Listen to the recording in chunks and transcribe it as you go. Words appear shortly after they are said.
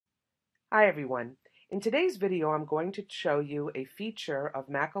Hi everyone. In today's video, I'm going to show you a feature of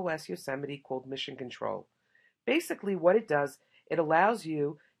Mac OS Yosemite called Mission Control. Basically, what it does, it allows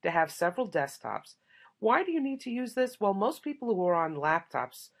you to have several desktops. Why do you need to use this? Well, most people who are on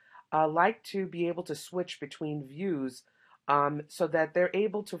laptops like to be able to switch between views so that they're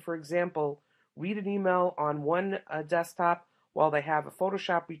able to, for example, read an email on one desktop while they have a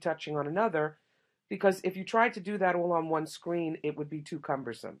Photoshop retouching on another, because if you tried to do that all on one screen, it would be too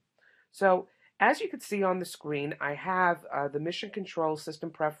cumbersome. So as you can see on the screen, I have the Mission Control System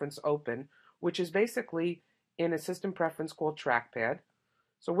Preference open, which is basically in a system preference called Trackpad.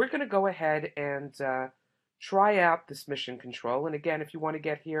 So we're going to go ahead and try out this Mission Control. And again, if you want to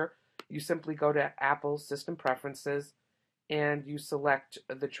get here, you simply go to Apple System Preferences and you select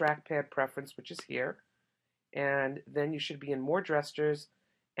the Trackpad preference, which is here. And then you should be in More Gestures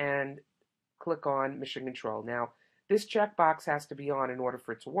and click on Mission Control. Now, this checkbox has to be on in order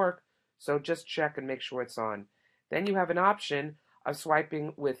for it to work, so just check and make sure it's on. Then you have an option of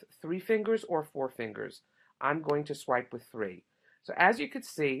swiping with 3 fingers or 4 fingers. I'm going to swipe with 3. So as you can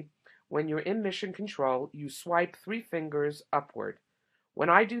see, when you're in Mission Control, you swipe 3 fingers upward. When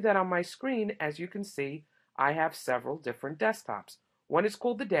I do that on my screen, as you can see, I have several different desktops. One is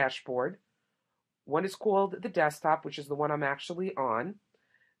called the dashboard. One is called the desktop, which is the one I'm actually on.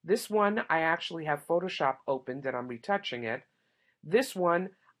 This one, I actually have Photoshop opened and I'm retouching it. This one,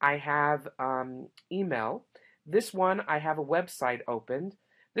 I have email. This one, I have a website opened.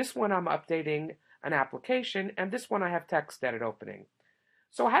 This one, I'm updating an application. And this one, I have text edit opening.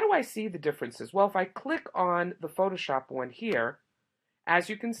 So how do I see the differences? Well, if I click on the Photoshop one here, as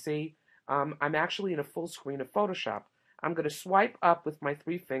you can see, I'm actually in a full screen of Photoshop. I'm going to swipe up with my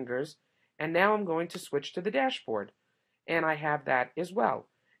 3 fingers, and now I'm going to switch to the dashboard. And I have that as well.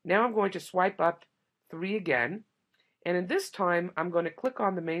 Now I'm going to swipe up 3 again, and in this time I'm going to click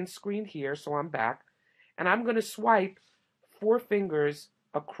on the main screen here, so I'm back, and I'm going to swipe 4 fingers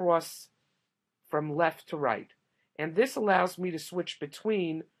across from left to right. And this allows me to switch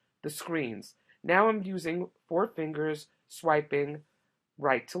between the screens. Now I'm using 4 fingers swiping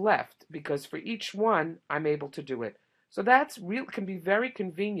right to left, because for each one I'm able to do it. So that's can be very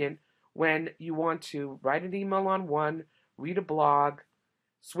convenient when you want to write an email on one, read a blog,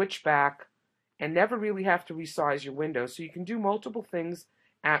 switch back, and never really have to resize your window, so you can do multiple things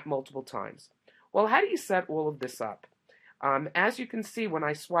at multiple times. Well, how do you set all of this up? As you can see, when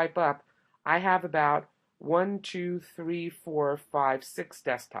I swipe up, I have about 1, 2, 3, 4, 5, 6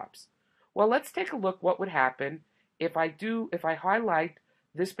 desktops. Well, let's take a look what would happen if I highlight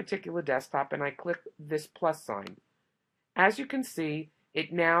this particular desktop and I click this plus sign. As you can see,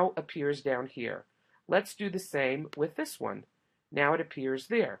 it now appears down here. Let's do the same with this one. Now it appears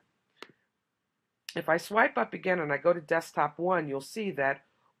there. If I swipe up again and I go to desktop 1, you'll see that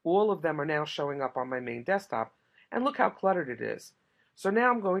all of them are now showing up on my main desktop. And look how cluttered it is. So now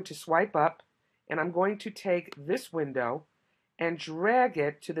I'm going to swipe up, and I'm going to take this window and drag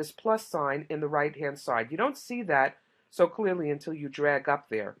it to this plus sign in the right-hand side. You don't see that so clearly until you drag up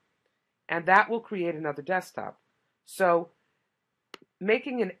there. And that will create another desktop. So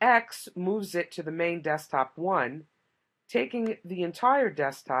making an X moves it to the main desktop 1. Taking the entire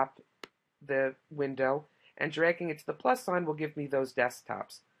desktop, the window, and dragging it to the plus sign will give me those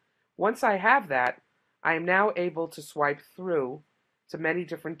desktops. Once I have that, I am now able to swipe through to many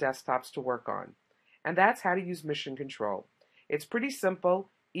different desktops to work on. And that's how to use Mission Control. It's pretty simple,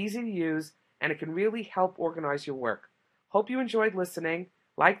 easy to use, and it can really help organize your work. Hope you enjoyed listening.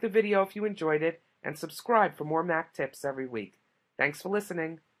 Like the video if you enjoyed it, and subscribe for more Mac tips every week. Thanks for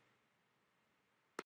listening.